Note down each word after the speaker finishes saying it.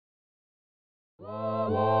This is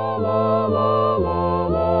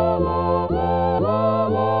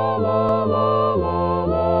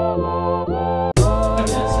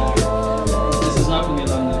not going to be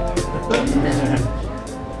a long night.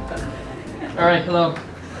 Alright, hello.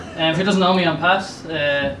 If who doesn't know me, I'm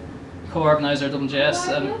Pat, co-organizer of DublinJS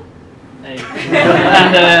and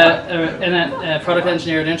a product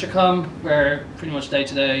engineer at Intercom, where pretty much day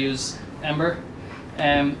to day I use Ember.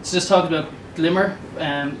 So just talking about Glimmer.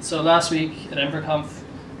 So last week at EmberConf,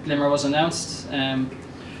 Glimmer was announced. It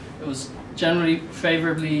was generally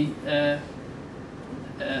favourably. A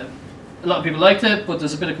lot of people liked it, but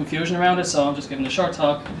there's a bit of confusion around it, so I'm just giving a short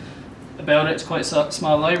talk about it. It's quite a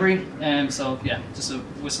small library, so yeah, just a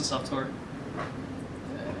whistle-stop tour.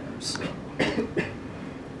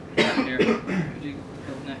 Here, could you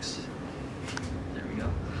go next? There we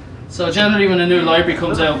go. So generally when a new library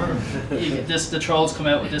comes out, the trolls come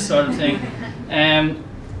out with this sort of thing. And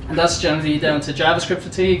that's generally down to JavaScript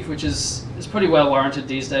fatigue, which is pretty well warranted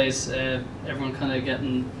these days. Everyone kind of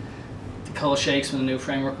getting the cold shakes when a new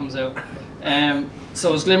framework comes out.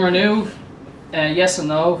 So is Glimmer new? Yes and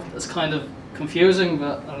no. It's kind of confusing,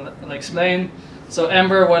 but I'll explain. So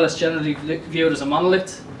Ember, while it's generally viewed as a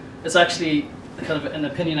monolith, it's actually kind of an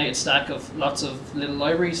opinionated stack of lots of little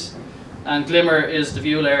libraries. And Glimmer is the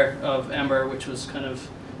view layer of Ember, which was kind of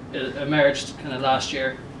emerged kind of last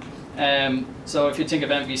year. So if you think of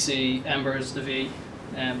MVC, Ember is the V,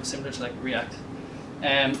 similar to like React.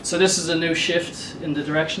 So this is a new shift in the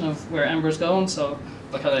direction of where Ember is going, so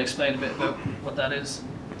I'll kind of explain a bit about what that is.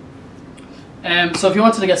 So if you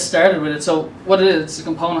wanted to get started with it, so what it is, it's a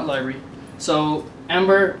component library. So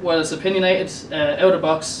Ember, while it's opinionated, out of the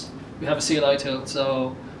box, we have a CLI tool.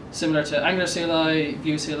 So similar to Angular CLI,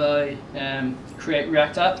 Vue CLI, create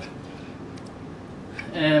React app.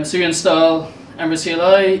 So you install Ember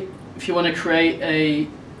CLI. If you want to create a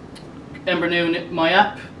Ember new my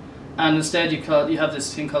app, and instead you have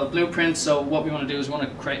this thing called a blueprint. So what we want to do is we want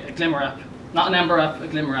to create a Glimmer app, not an Ember app, a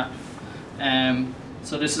Glimmer app.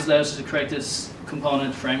 So this allows us to create this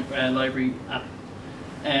component frame library app.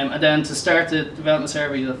 And then to start the development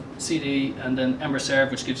server, you have CD and then Ember serve,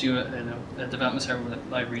 which gives you a development server with a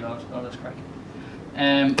library load, all this crack.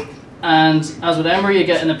 And as with Ember, you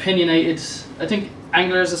get an opinionated, I think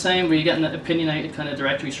Angular is the same, where you get an opinionated kind of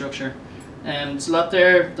directory structure. There's a lot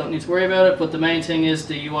there, don't need to worry about it, but the main thing is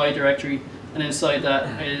the UI directory, and inside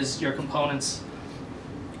that is your components.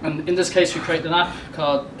 And in this case, we create an app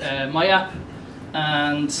called my app,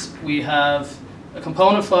 and we have a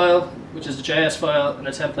component file, which is a JS file, and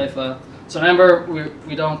a template file. So in Ember,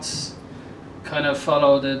 we don't kind of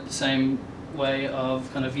follow the same way of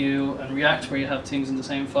kind of Vue and React, where you have things in the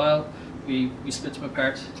same file. We split them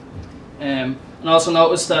apart. And also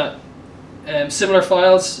notice that similar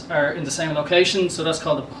files are in the same location, so that's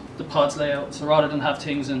called the pods layout. So rather than have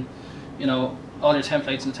things in, all your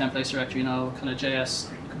templates in the templates directory, kind of JS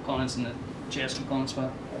components in the JS components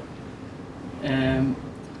file. And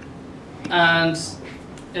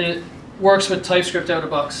it works with TypeScript out of the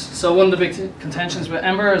box. So one of the big contentions with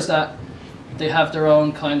Ember is that they have their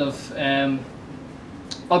own kind of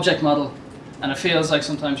object model, and it feels like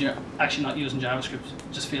sometimes you're actually not using JavaScript.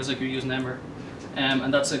 It just feels like you're using Ember,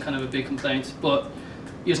 and that's a kind of a big complaint. But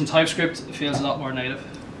using TypeScript, it feels a lot more native.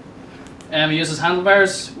 It uses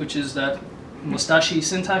handlebars, which is that mustachy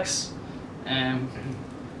syntax.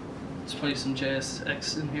 There's probably some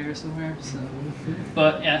JSX in here somewhere. So.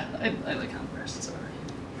 But yeah, I like handlebars. It's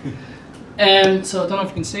alright. So I don't know if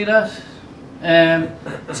you can see that.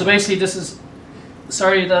 So basically, this is.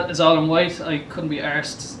 Sorry that it's all in white. I couldn't be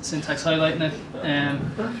arsed syntax highlighting it.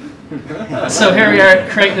 So here we are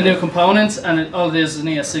creating a new component, and all it is an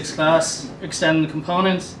ES6 class extending the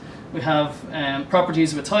component. We have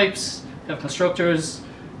properties with types, we have constructors,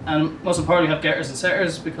 and most importantly we have getters and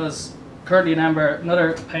setters, because currently in Ember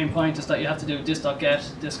another pain point is that you have to do this.get,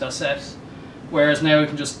 this.set, whereas now we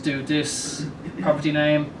can just do this property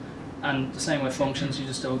name, and the same with functions, you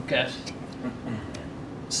just do get.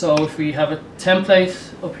 So if we have a template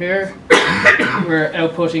up here, we're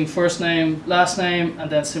outputting first name, last name, and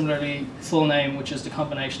then similarly full name, which is the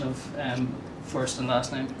combination of first and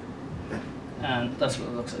last name. And that's what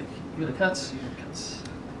it looks like. You got the cats? You got cats.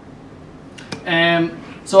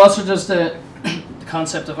 So also there's the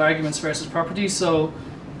concept of arguments versus properties. So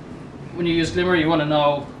when you use Glimmer, you want to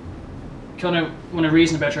know, kind of want to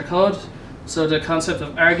reason about your code. So the concept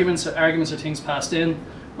of arguments are things passed in,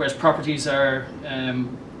 whereas properties are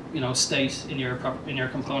state in your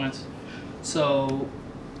component. So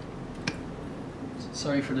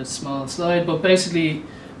sorry for this small slide, but basically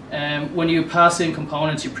when you pass in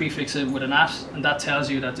components, you prefix it with an @ and that tells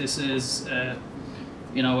you that this is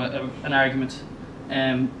you know, an argument,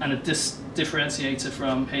 and it differentiates it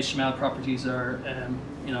from HTML properties or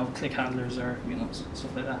you know, click handlers or, you know,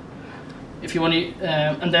 stuff like that. If you want to,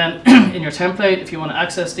 and then in your template, if you want to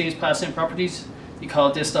access these pass-in properties, you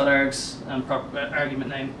call this.args and argument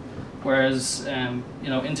name, whereas you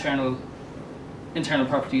know, internal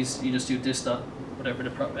properties, you just do this dot whatever the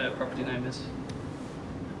property name is.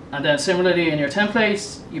 And then similarly in your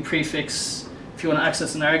templates, you prefix, if you want to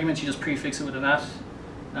access an argument, you just prefix it with an @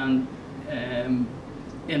 and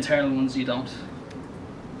internal ones you don't.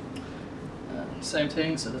 Same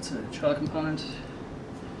thing, so that's a child component.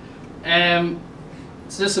 So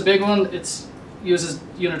this is a big one. It uses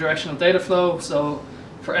unidirectional data flow. So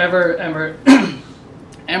forever,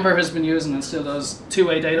 Ember has been using and still does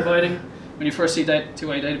two-way data binding. When you first see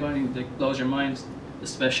two-way data binding, it blows your mind.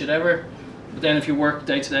 It's the best shit ever. But then if you work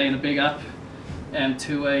day to day in a big app,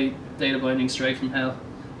 two-way data binding straight from hell.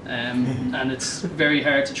 And it's very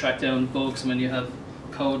hard to track down bugs when you have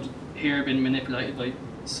code here being manipulated by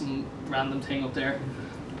some random thing up there.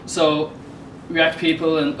 So React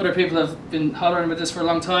people and other people have been hollering about this for a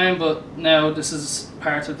long time, but now this is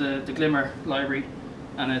part of the Glimmer library,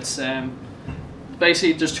 and it's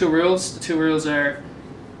basically there's two rules. The two rules are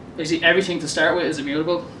basically everything to start with is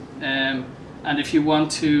immutable, and if you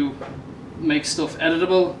want to make stuff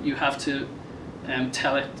editable, you have to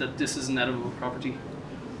tell it that this is an editable property.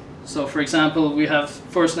 So for example, we have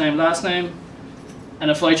first name, last name, and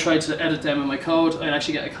if I try to edit them in my code, I'd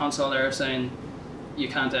actually get a console error saying you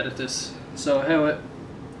can't edit this. So how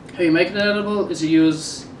you make it editable is you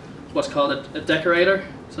use what's called a decorator.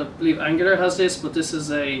 So I believe Angular has this, but this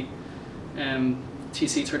is a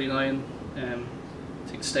TC39 I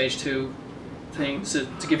think stage 2 thing, so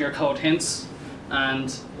to give your code hints. And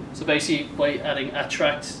so basically by adding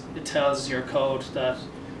 @tract, it tells your code that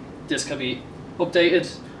this can be updated,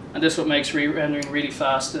 and this is what makes re-rendering really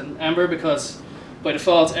fast in Ember, because by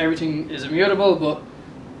default everything is immutable, but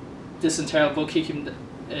this internal bookkeeping,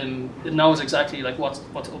 it knows exactly like what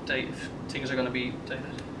to update if things are going to be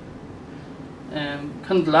updated.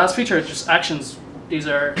 Kind of the last feature is just actions. These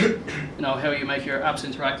are, you know, how you make your apps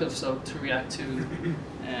interactive. So to react to,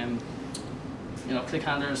 you know, click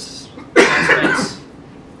handlers.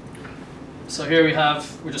 So here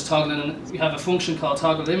we're just toggling. We have a function called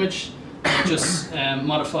toggle image. It just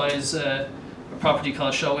modifies a property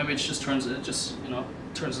called show image. Just turns it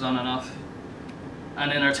on and off.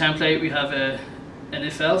 And in our template we have an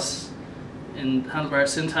if else in handlebar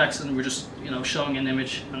syntax, and we're just, you know, showing an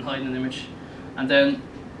image and hiding an image. And then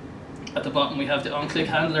at the bottom we have the onClick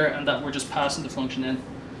handler, and that we're just passing the function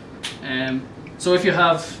in. So if you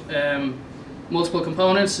have multiple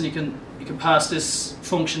components, and you can pass this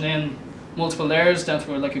function in multiple layers down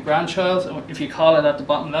to like a grandchild, and if you call it at the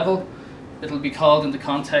bottom level, it'll be called in the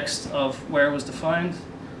context of where it was defined.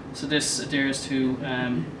 So this adheres to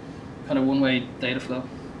kind of one-way data flow.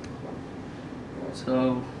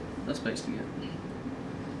 So that's basically it.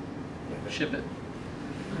 Ship it.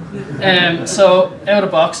 So out of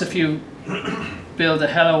the box, if you build a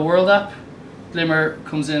Hello World app, Glimmer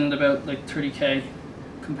comes in at about like 30k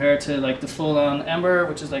compared to like the full-on Ember,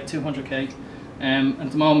 which is like 200k.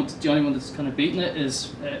 At the moment, the only one that's kind of beating it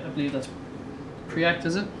is, I believe that's Preact,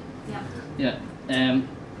 is it? Yeah. Yeah.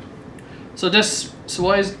 So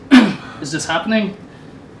why is this happening?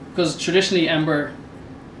 Because traditionally Ember,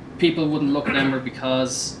 people wouldn't look at Ember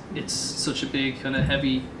because it's such a big kind of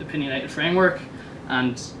heavy opinionated framework,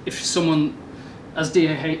 and if someone, as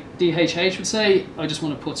DHH would say, I just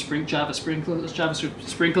want to put Java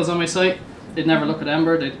sprinkles on my site, they'd never look at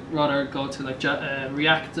Ember. They'd rather go to like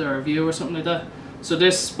React or Vue or something like that. So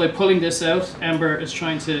this, by pulling this out, Ember is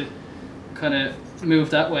trying to kind of move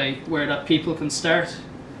that way, where that people can start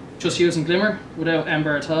just using Glimmer without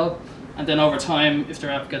Ember at all, and then over time, if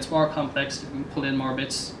their app gets more complex, they can pull in more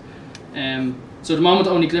bits. So at the moment,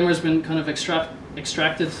 only Glimmer's been kind of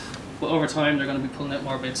extracted, but over time they're going to be pulling out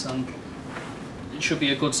more bits, and it should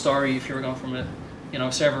be a good story if you were going from a, you know,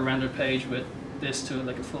 server rendered page with this to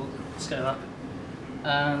like a full scale app.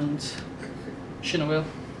 And Shinna will.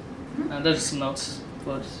 And there's some notes,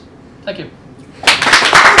 but thank you.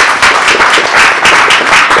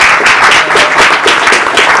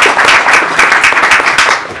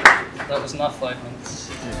 That was not 5 minutes.